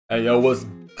Hey yo, what's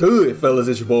good, fellas?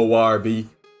 It's your boy YRB,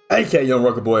 aka Young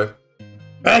Rucker Boy,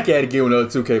 back at it again with another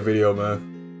 2K video,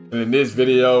 man. And in this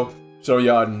video, showing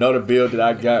y'all another build that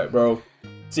I got, bro.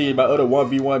 See, my other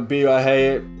 1v1 build I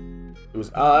had, it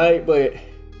was alright, but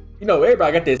you know,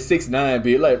 everybody got that 6'9"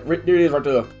 build. Like, there it is right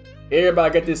there.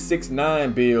 Everybody got this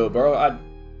 6'9" build, bro.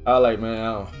 I like,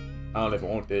 man, I don't even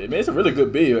want that. Man, it's a really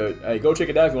good build. Hey, go check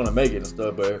it out if you want to make it and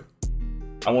stuff, but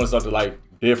I want something like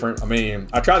different. I mean,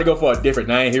 I tried to go for a different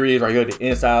name. Here he is right here, the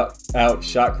Inside Out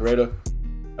Shot Creator.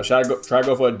 I try to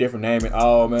go for a different name and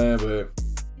all, man, but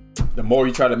the more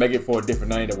you try to make it for a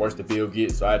different name, the worse the build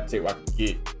gets. So I had to take what I could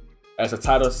get. As the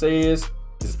title says,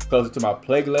 this is closer to my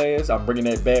play glass. I'm bringing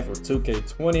that back for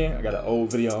 2K20. I got an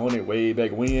old video on it way back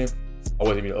when. I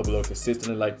wasn't even upload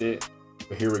consistently like that.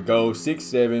 But here we go,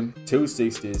 6'7",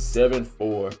 260,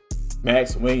 7'4",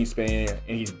 max wingspan,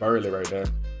 and he's burly right now.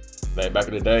 Like back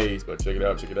in the days, but check it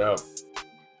out, check it out.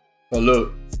 So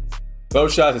look,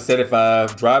 both shots at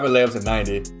 75, driving levels at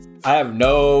 90. I have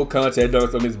no contact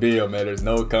dunks on this build, man. There's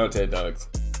no contact dunks.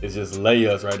 It's just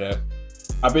layups right now.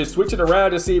 I've been switching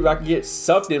around to see if I can get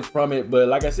something from it, but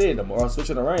like I said, the more I'm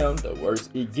switching around, the worse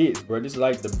it gets, bro. This is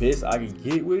like the best I can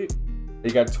get with it. They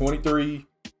got 23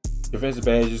 defensive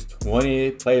badges,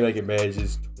 20 playmaking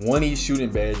badges, 20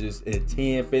 shooting badges, and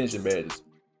 10 finishing badges.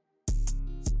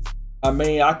 I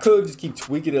mean, I could just keep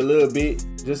tweaking it a little bit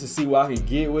just to see what I can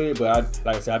get with it, but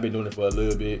like I said, I've been doing it for a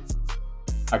little bit.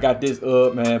 I got this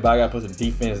up, man, but I gotta put some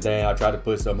defense down. I try to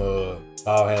put some ball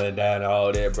handling down and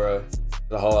all that, bro.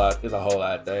 There's a whole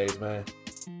lot of things, man.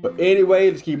 But anyway,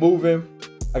 let's keep moving.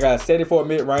 I got a 74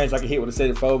 mid-range. I can hit with a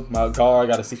 74. My guard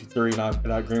got a 63, and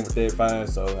I green with that fine,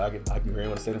 so I can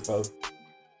green with a 74.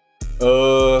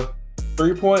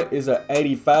 3-point is an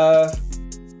 85.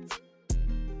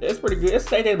 That's pretty good. It's the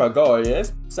same thing as my guard. Yeah, it's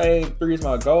the same 3 as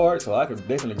my guard, so I can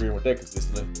definitely agree with that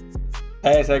consistently.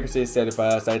 Pass accuracy is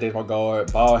 75, same thing as my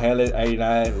guard. Ball handling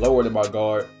 89, lower than my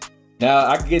guard. Now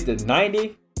I can get the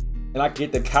 90, and I can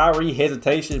get the Kyrie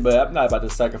hesitation, but I'm not about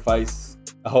to sacrifice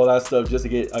a whole lot of stuff just to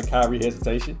get a Kyrie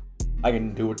hesitation. I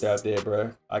can do without that, bro.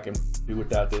 I can do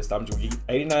without this. So I'm just gonna get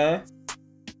 89.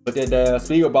 Put that down.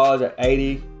 Speed of balls at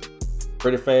 80.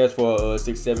 Pretty fast for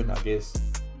 6'7", I guess.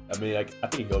 I mean, I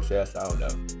think he goes fast. I don't know.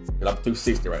 Cause I'm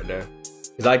 260 right now.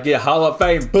 Cause I get Hall of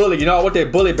Fame bully. You know I want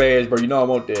that bully badge, bro. You know I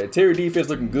want that. Interior defense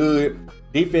looking good.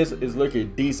 Defense is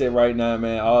looking decent right now,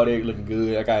 man. All day looking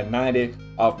good. I got 90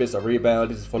 offensive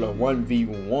rebound. This is for the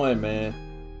 1v1, man.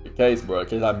 In case, bro, in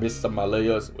case I miss some of my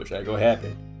layups, which ain't gonna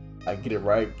happen, I get it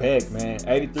right back, man.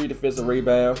 83 defensive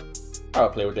rebound. I'll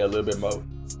play with that a little bit more.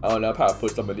 I don't know. I'll probably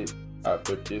put some of this. I'll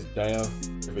put this down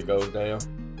if it goes down.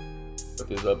 Put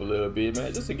this up a little bit,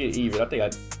 man, just to get even. I think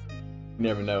you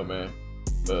never know, man.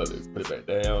 But let's put it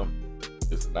back down.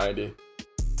 It's 90.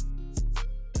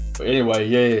 But anyway,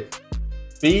 yeah.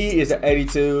 Speed is at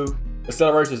 82.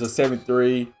 Acceleration is a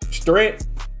 73. Strength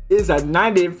is a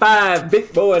 95.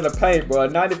 Big boy in the paint, bro.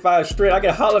 95 strength. I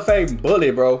get Hall of Fame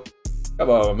bully, bro. Come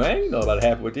on, man. You know about to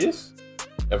happen with this.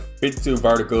 A 52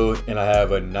 vertical, and I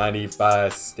have a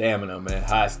 95 stamina, man.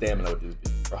 High stamina with this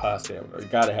bitch, or high stamina. You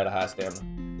gotta have a high stamina.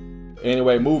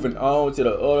 Anyway, moving on to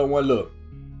the other one. Look,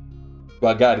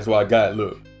 what I got is what I got.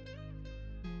 Look,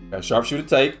 got sharpshooter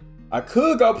tape. I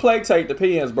could go play tape,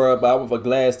 depends, bro, but I went for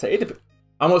glass tape.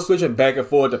 I'm gonna switch it back and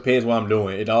forth. Depends what I'm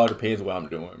doing. It all depends what I'm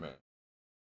doing, man.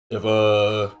 If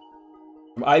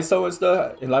I'm ISO and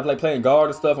stuff, and like playing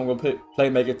guard and stuff, I'm gonna put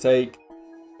playmaker tape.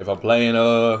 If I'm playing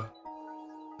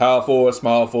power forward,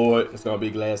 small forward, it's gonna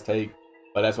be glass tape.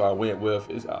 But that's what I went with.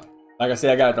 It's like I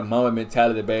said, I got the moment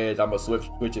mentality badge. I'm gonna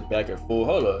switch it back and forth.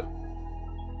 Hold up.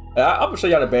 I'm gonna show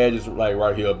y'all the badges like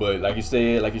right here, but like you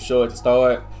said, like you showed at the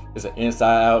start, it's an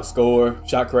inside out score,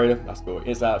 shot creator. I score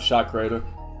inside out shot creator.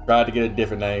 Tried to get a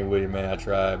different name with it, man. I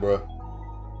tried, bro.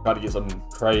 Tried to get something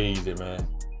crazy, man.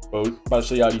 But we're about to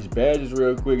show y'all these badges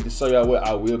real quick to show y'all what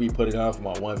I will be putting on for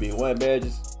my 1v1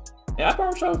 badges. And I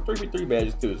probably show 3v3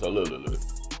 badges too. So look.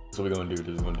 That's what we're gonna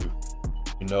do.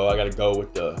 You know, I gotta go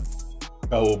with the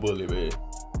gold bully, man.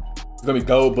 It's gonna be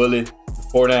gold bully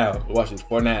for now. Watch this,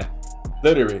 for now.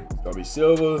 Literally, it's gonna be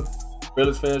silver,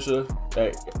 fearless finisher,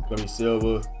 it's gonna be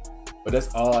silver. But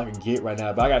that's all I can get right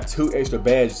now. But I got 2 extra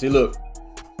badges. See, look,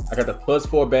 I got the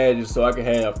 +4 badges, so I can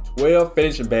have 12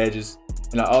 finishing badges,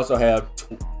 and I also have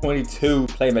 22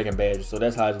 playmaking badges. So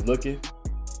that's how it's looking.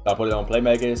 So I put it on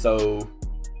playmaking, so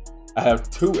I have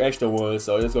 2 extra ones.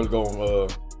 So it's gonna go on,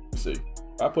 let's see.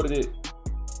 I put it in.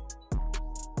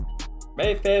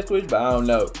 Maybe fast switch, but I don't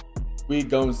know. We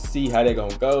gonna see how they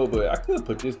gonna go, but I could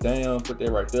put this down, put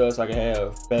that right there, so I can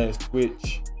have fast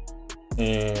switch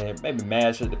and maybe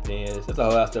mash. It depends. There's a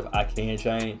whole lot of stuff I can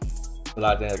change. A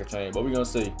lot of things that can change, but we're gonna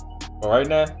see. But right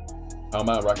now, I don't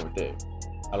mind rocking with that.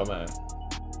 I don't mind.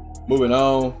 Moving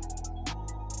on.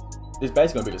 It's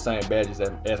basically gonna be the same badges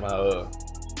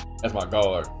as my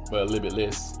guard, but a little bit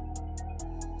less.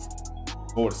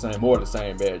 More of the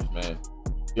same badges, man.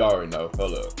 You already know.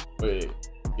 Hold up. Wait.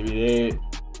 Give me that.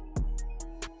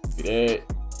 Give me that.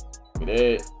 Give me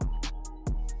that.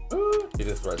 Get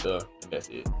this right there, and that's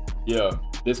it. Yeah,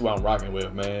 this is what I'm rocking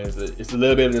with, man. It's a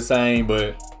little bit of the same,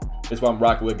 but this is what I'm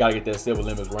rocking with. Gotta get that Silver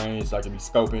Limits range so I can be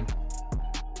scoping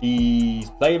these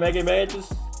playmaking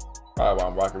badges. Probably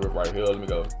what I'm rocking with right here. Let me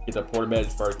go get the portal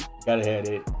badges first. Gotta have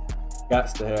it.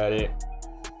 Gots to have it.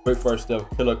 Quick first step,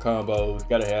 killer combos.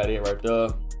 Gotta have it right there.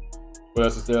 What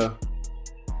else is there?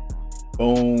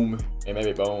 Boom, and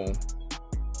maybe boom.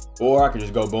 Or I could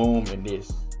just go boom and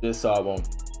this. This so I won't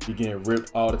be getting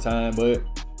ripped all the time, but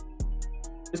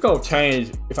it's gonna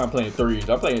change if I'm playing threes.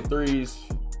 I'm playing threes.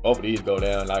 Both of these go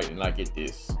down, and I get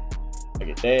this. I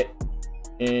get that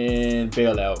and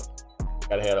bail out.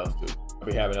 Gotta have those two. I'll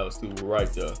be having those two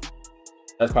right there.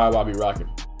 That's probably why I'll be rocking.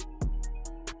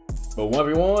 But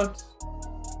 1v1s,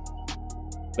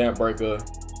 Stamp Breaker,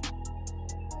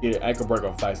 get an Ankle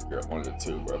Breaker, Vice Grip, one of the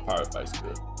two, bro. Power Vice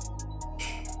Grip.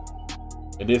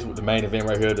 And this was the main event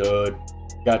right here.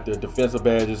 Got the defensive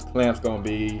badges. Clamps gonna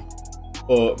be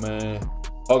up, man.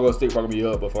 Pogo Stick probably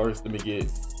gonna be up, but first let me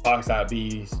get Box Out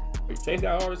Bees. Wait, Chase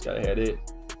Down Artists, gotta have that.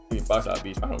 I mean, Box Out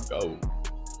Bees, I don't go.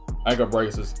 Ankle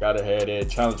Braces, gotta have that.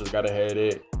 Challengers, gotta have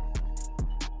that.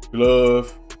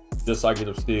 Glove, just like get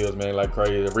them steals, man, like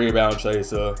crazy. Rebound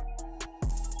Chaser.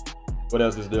 What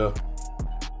else is there?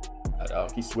 I'll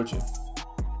keep switching.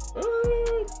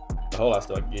 The whole lot of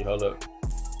stuff I can get. Hold up.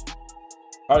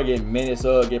 Probably get minutes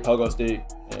up, get Pogo Stick.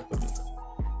 Yeah, put me.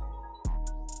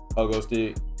 Pogo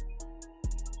Stick.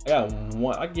 I got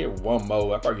one. I can get one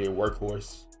more. I probably get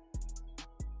Workhorse.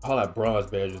 All that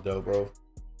bronze badges though, bro.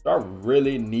 Do I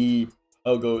really need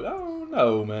Pogo? I don't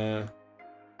know, man.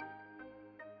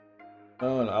 I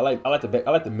don't know. I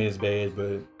like the men's badge,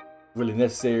 but really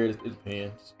necessary. It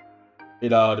depends.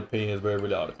 It all depends, but it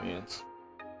really all depends.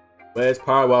 But that's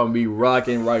probably what I'm gonna be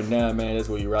rocking right now, man. That's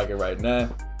what you're rocking right now.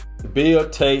 The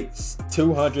build takes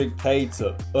 200K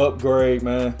to upgrade,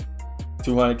 man.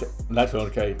 200K, not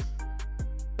 200K.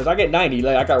 Cause I get 90,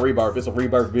 like I got Rebirth. It's a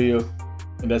Rebirth build,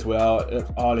 and that's what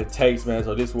all it takes, man.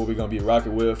 So this is what we're gonna be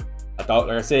rocking with. I thought,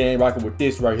 like I said, I ain't rocking with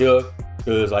this right here,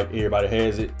 cause like everybody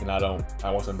has it, and I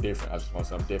want something different. I just want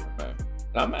something different, man.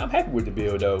 And I'm happy with the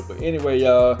build though. But anyway,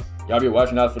 y'all be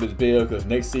watching out for this build, cause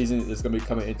next season it's gonna be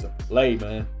coming into play,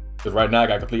 man. Cause right now I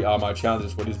gotta complete all my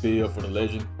challenges for this build for the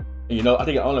legend. And you know, I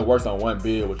think it only works on one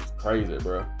build, which is crazy,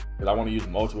 bro. Cause I want to use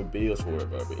multiple builds for it,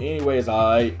 bro. But anyways,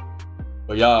 alright.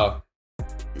 But y'all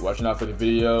be watching out for the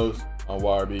videos on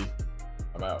YRB.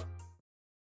 I'm out.